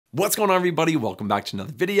What's going on, everybody? Welcome back to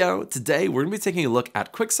another video. Today, we're gonna be taking a look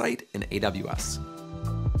at Quicksight in AWS.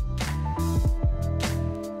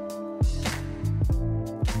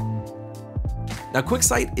 Now,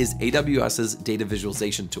 Quicksight is AWS's data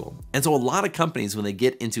visualization tool. And so a lot of companies, when they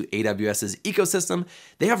get into AWS's ecosystem,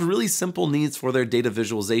 they have really simple needs for their data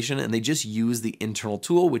visualization, and they just use the internal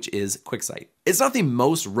tool, which is Quicksight. It's not the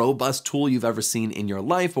most robust tool you've ever seen in your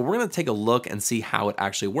life, but we're gonna take a look and see how it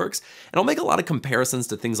actually works. And I'll make a lot of comparisons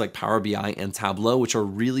to things like Power BI and Tableau, which are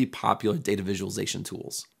really popular data visualization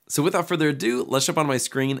tools. So without further ado, let's jump on my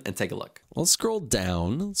screen and take a look. Let's scroll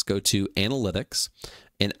down. Let's go to Analytics.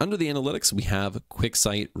 And under the Analytics, we have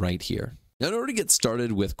Quicksight right here. Now, in order to get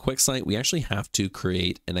started with Quicksight, we actually have to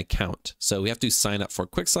create an account. So we have to sign up for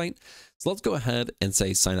Quicksight. So let's go ahead and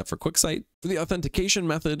say sign up for Quicksight. For the authentication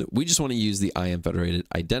method, we just want to use the IAM federated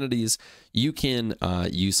identities. You can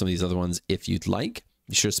use some of these other ones if you'd like.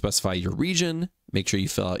 Be sure to specify your region. Make sure you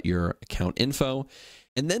fill out your account info.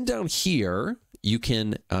 And then down here, you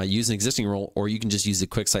can use an existing role, or you can just use the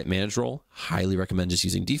Quicksight managed role. Highly recommend just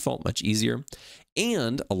using default, much easier.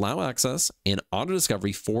 And allow access and auto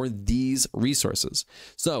discovery for these resources.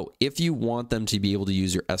 So if you want them to be able to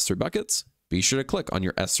use your S3 buckets, be sure to click on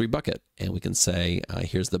your S3 bucket, and we can say,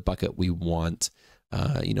 here's the bucket we want.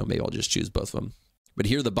 Maybe I'll just choose both of them. But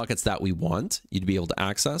here are the buckets that we want you to be able to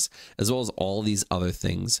access, as well as all these other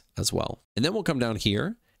things as well. And then we'll come down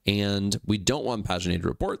here, and we don't want paginated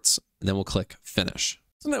reports, and then we'll click finish.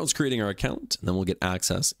 So now it's creating our account, and then we'll get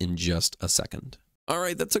access in just a second. All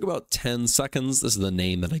right, that took about 10 seconds. This is the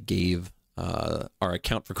name that I gave our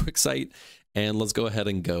account for Quicksight. And let's go ahead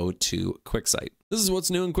and go to Quicksight. This is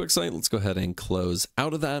what's new in Quicksight. Let's go ahead and close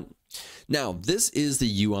out of that. Now, this is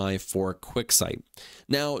the UI for Quicksight.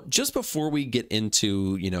 Now, just before we get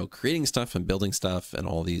into, creating stuff and building stuff and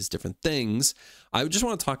all these different things, I just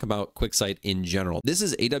want to talk about Quicksight in general. This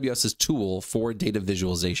is AWS's tool for data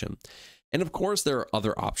visualization. And of course, there are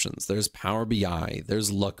other options. There's Power BI,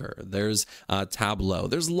 there's Looker, there's Tableau.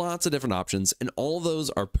 There's lots of different options, and all those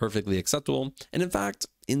are perfectly acceptable. And in fact,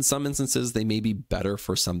 in some instances, they may be better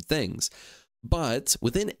for some things. But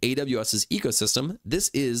within AWS's ecosystem, this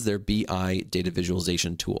is their BI data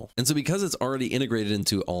visualization tool. And so because it's already integrated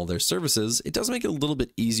into all their services, it does make it a little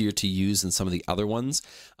bit easier to use than some of the other ones.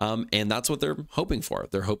 And that's what they're hoping for.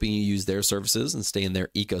 They're hoping you use their services and stay in their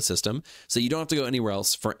ecosystem, so you don't have to go anywhere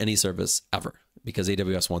else for any service ever, because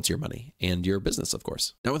AWS wants your money and your business, of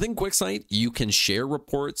course. Now, within Quicksight, you can share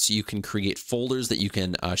reports. You can create folders that you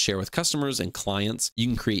can share with customers and clients. You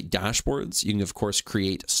can create dashboards. You can, of course,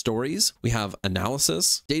 create stories. We have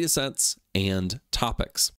analysis, data sets, and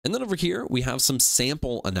topics. And then over here, we have some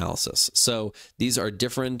sample analysis. So these are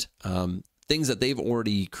different things that they've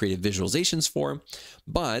already created visualizations for.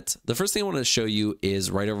 But the first thing I want to show you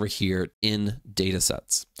is right over here in data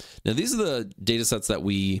sets. Now, these are the data sets that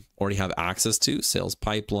we already have access to. Sales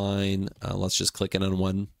pipeline. Let's just click in on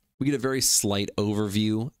one. We get a very slight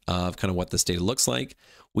overview of kind of what this data looks like.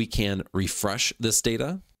 We can refresh this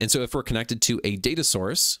data. And so if we're connected to a data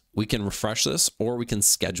source, we can refresh this, or we can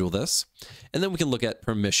schedule this. And then we can look at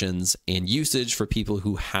permissions and usage for people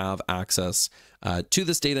who have access to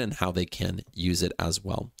this data and how they can use it as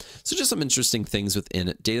well. So just some interesting things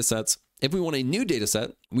within data sets. If we want a new data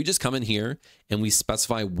set, we just come in here and we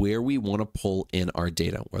specify where we want to pull in our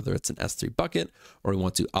data, whether it's an S3 bucket, or we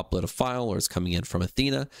want to upload a file, or it's coming in from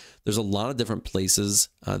Athena. There's a lot of different places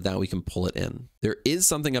that we can pull it in. There is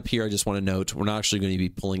something up here I just want to note. We're not actually going to be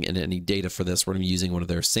pulling in any data for this. We're going to be using one of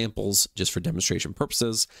their samples just for demonstration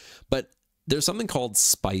purposes. But there's something called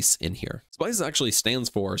SPICE in here. SPICE actually stands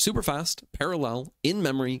for Superfast Parallel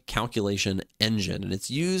In-Memory Calculation Engine, and it's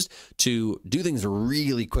used to do things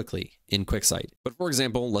really quickly in Quicksight. But for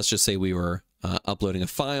example, let's just say we were uploading a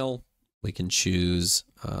file. We can choose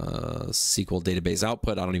SQL database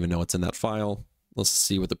output. I don't even know what's in that file. Let's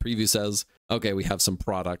see what the preview says. Okay, we have some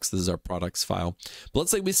products. This is our products file. But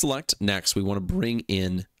let's say we select next. We want to bring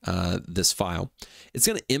in this file. It's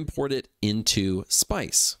going to import it into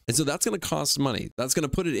SPICE. And so that's going to cost money. That's going to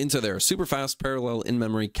put it into their super fast parallel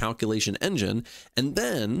in-memory calculation engine. And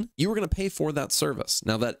then you are going to pay for that service.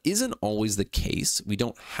 Now, that isn't always the case. We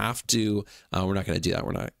don't have to. We're not going to do that.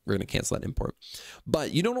 We're going to cancel that import.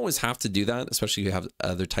 But you don't always have to do that, especially if you have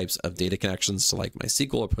other types of data connections to like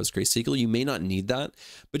MySQL or PostgreSQL. You may not need that,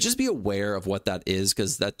 but just be aware of what that is,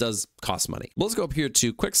 because that does cost money. Let's go up here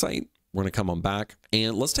to Quicksight. We're going to come on back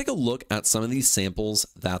and let's take a look at some of these samples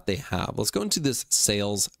that they have. Let's go into this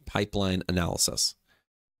sales pipeline analysis.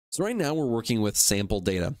 So right now we're working with sample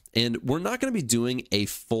data, and we're not going to be doing a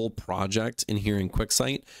full project in here in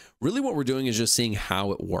Quicksight. Really what we're doing is just seeing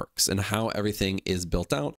how it works and how everything is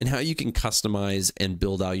built out and how you can customize and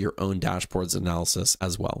build out your own dashboards analysis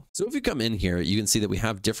as well. So if you come in here, you can see that we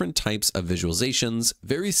have different types of visualizations,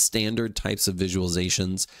 very standard types of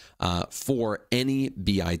visualizations for any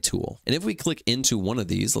BI tool. And if we click into one of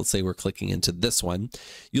these, let's say we're clicking into this one,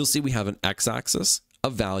 you'll see we have an x-axis, a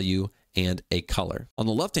value, and a color. On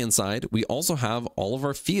the left-hand side, we also have all of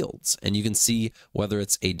our fields, and you can see whether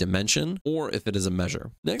it's a dimension or if it is a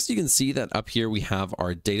measure. Next, you can see that up here we have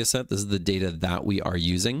our data set. This is the data that we are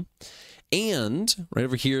using. And right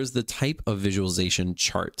over here is the type of visualization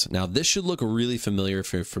chart. Now, this should look really familiar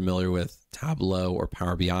if you're familiar with Tableau or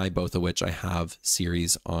Power BI, both of which I have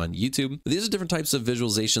series on YouTube. But these are different types of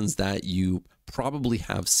visualizations that you probably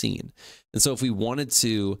have seen. And so if we wanted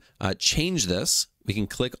to change this, we can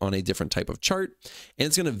click on a different type of chart, and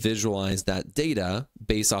it's going to visualize that data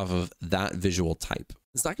based off of that visual type.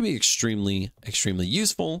 It's not going to be extremely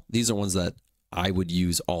useful. These are ones that I would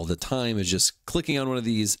use all the time, is just clicking on one of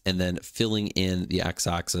these and then filling in the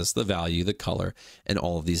x-axis, the value, the color, and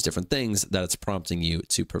all of these different things that it's prompting you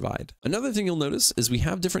to provide. Another thing you'll notice is we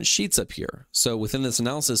have different sheets up here. So within this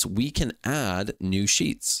analysis, we can add new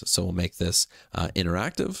sheets. So we'll make this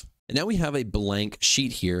interactive. And now we have a blank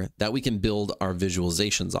sheet here that we can build our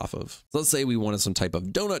visualizations off of. So let's say we wanted some type of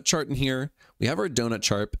donut chart in here. We have our donut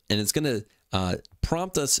chart, and it's going to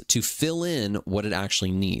prompt us to fill in what it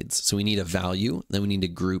actually needs. So we need a value, then we need a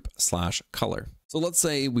group/color. So let's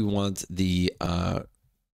say we want the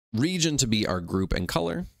region to be our group and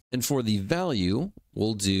color. And for the value,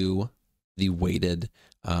 we'll do the weighted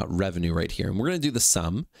revenue right here. And we're going to do the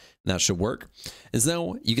sum, and that should work. And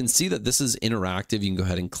so now you can see that this is interactive. You can go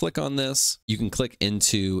ahead and click on this. You can click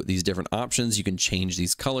into these different options. You can change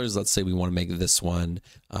these colors. Let's say we want to make this one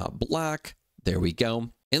black. There we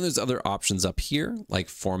go. And there's other options up here, like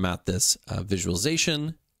format this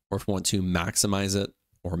visualization, or if we want to maximize it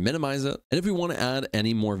or minimize it. And if we want to add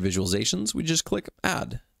any more visualizations, we just click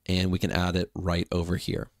add, and we can add it right over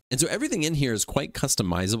here. And so everything in here is quite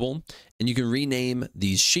customizable, and you can rename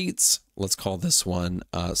these sheets. Let's call this one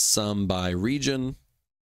sum by region.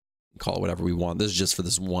 Call it whatever we want. This is just for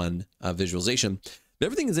this one visualization. But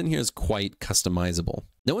everything is in here is quite customizable.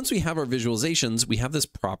 Now, once we have our visualizations, we have this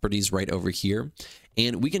properties right over here,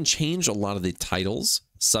 and we can change a lot of the titles,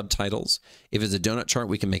 subtitles. If it's a donut chart,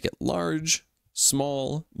 we can make it large,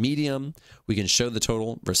 small, medium. We can show the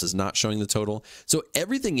total versus not showing the total. So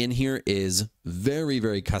everything in here is very,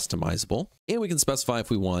 very customizable. And we can specify if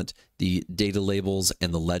we want the data labels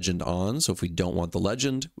and the legend on. So if we don't want the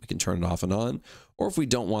legend, we can turn it off and on. Or if we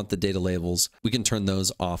don't want the data labels, we can turn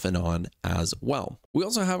those off and on as well. We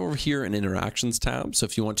also have over here an interactions tab. So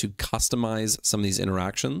if you want to customize some of these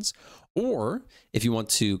interactions, or if you want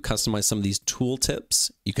to customize some of these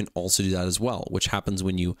tooltips, you can also do that as well, which happens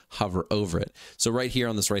when you hover over it. So right here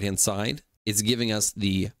on this right-hand side, it's giving us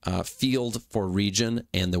the field for region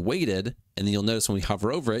and the weighted. And then you'll notice when we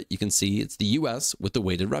hover over it, you can see it's the US with the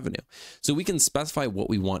weighted revenue. So we can specify what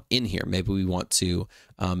we want in here. Maybe we want to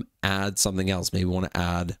add something else. Maybe we want to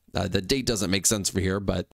add, the date doesn't make sense for here,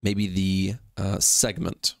 but maybe the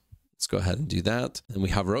segment. Let's go ahead and do that. And we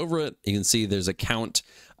hover over it. You can see there's a count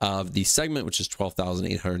of the segment, which is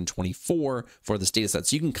 12,824 for this data set.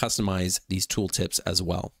 So you can customize these tooltips as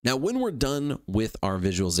well. Now, when we're done with our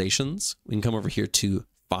visualizations, we can come over here to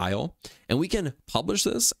File, and we can publish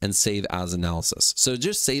this and save as analysis. So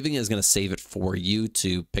just saving is going to save it for you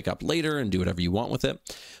to pick up later and do whatever you want with it.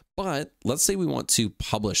 But let's say we want to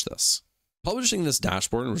publish this. Publishing this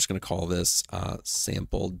dashboard, and we're just going to call this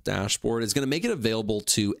sample dashboard, is going to make it available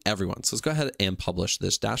to everyone. So let's go ahead and publish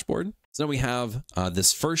this dashboard. So now we have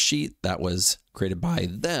this first sheet that was created by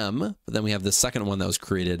them, but then we have the second one that was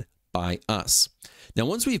created by us. Now,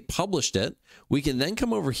 once we've published it, we can then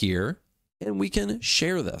come over here and we can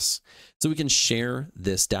share this. So we can share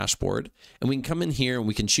this dashboard, and we can come in here and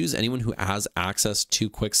we can choose anyone who has access to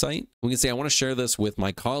Quicksight. We can say, I want to share this with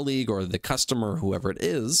my colleague or the customer, whoever it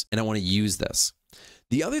is, and I want to use this.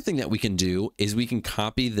 The other thing that we can do is we can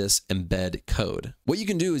copy this embed code. What you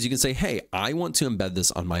can do is you can say, hey, I want to embed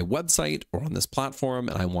this on my website or on this platform,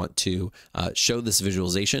 and I want to show this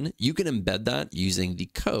visualization. You can embed that using the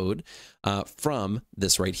code from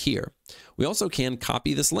this right here. We also can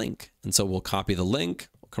copy this link. And so we'll copy the link,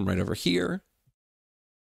 we'll come right over here.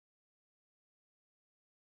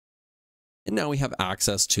 And now we have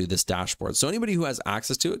access to this dashboard. So anybody who has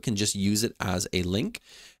access to it can just use it as a link.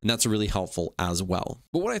 And that's really helpful as well.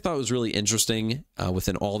 But what I thought was really interesting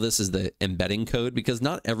within all this is the embedding code, because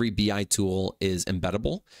not every BI tool is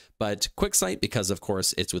embeddable. But Quicksight, because of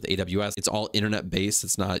course it's with AWS, it's all internet based.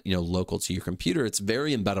 It's not, local to your computer. It's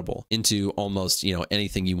very embeddable into almost,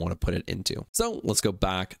 anything you want to put it into. So let's go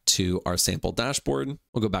back to our sample dashboard.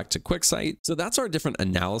 We'll go back to Quicksight. So that's our different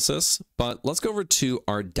analysis, but let's go over to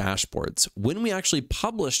our dashboards. When we actually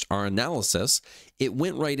published our analysis, it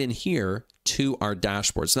went right in here to our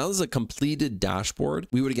dashboard. So now this is a completed dashboard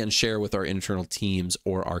we would again share with our internal teams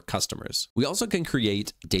or our customers. We also can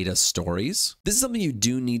create data stories. This is something you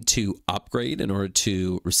do need to upgrade in order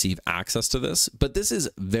to receive access to this, but this is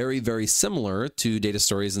very, very similar to data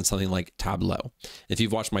stories in something like Tableau. If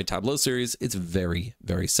you've watched my Tableau series, it's very,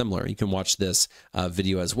 very similar. You can watch this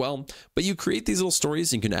video as well, but you create these little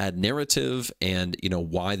stories. You can add narrative and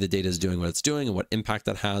why the data is doing what it's doing and what impact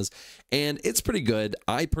that has. And it's pretty good.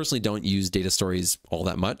 I personally don't use data stories all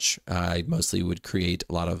that much. I mostly would create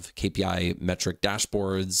a lot of KPI metric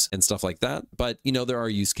dashboards and stuff like that. But there are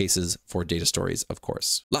use cases for data stories, of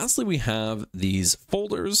course. Lastly, we have these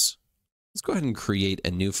folders. Let's go ahead and create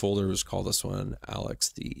a new folder. Let's call this one Alex,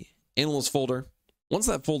 the Analyst folder. Once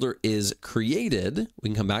that folder is created, we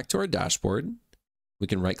can come back to our dashboard. We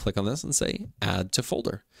can right click on this and say add to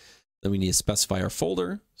folder. Then we need to specify our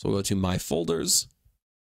folder. So we'll go to my folders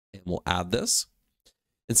and we'll add this.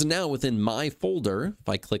 And so now within my folder, if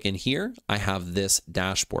I click in here, I have this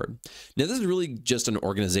dashboard. Now this is really just an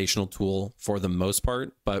organizational tool for the most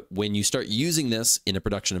part, but when you start using this in a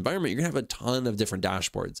production environment, you're gonna have a ton of different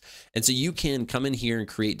dashboards. And so you can come in here and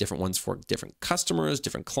create different ones for different customers,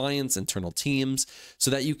 different clients, internal teams, so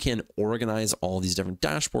that you can organize all these different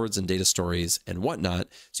dashboards and data stories and whatnot.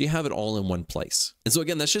 So you have it all in one place. And so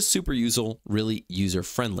again, that's just super useful, really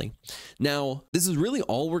user-friendly. Now, this is really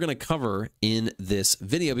all we're gonna cover in this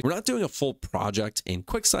video. We're not doing a full project in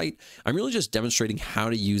Quicksight. I'm really just demonstrating how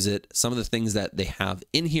to use it, some of the things that they have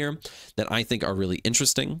in here that I think are really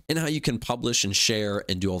interesting, and how you can publish and share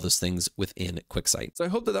and do all those things within Quicksight. So I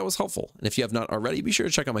hope that that was helpful. And if you have not already, be sure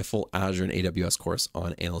to check out my full Azure and AWS course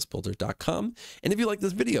on analystbuilder.com. And if you like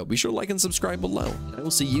this video, be sure to like and subscribe below. And I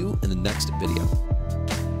will see you in the next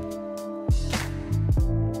video.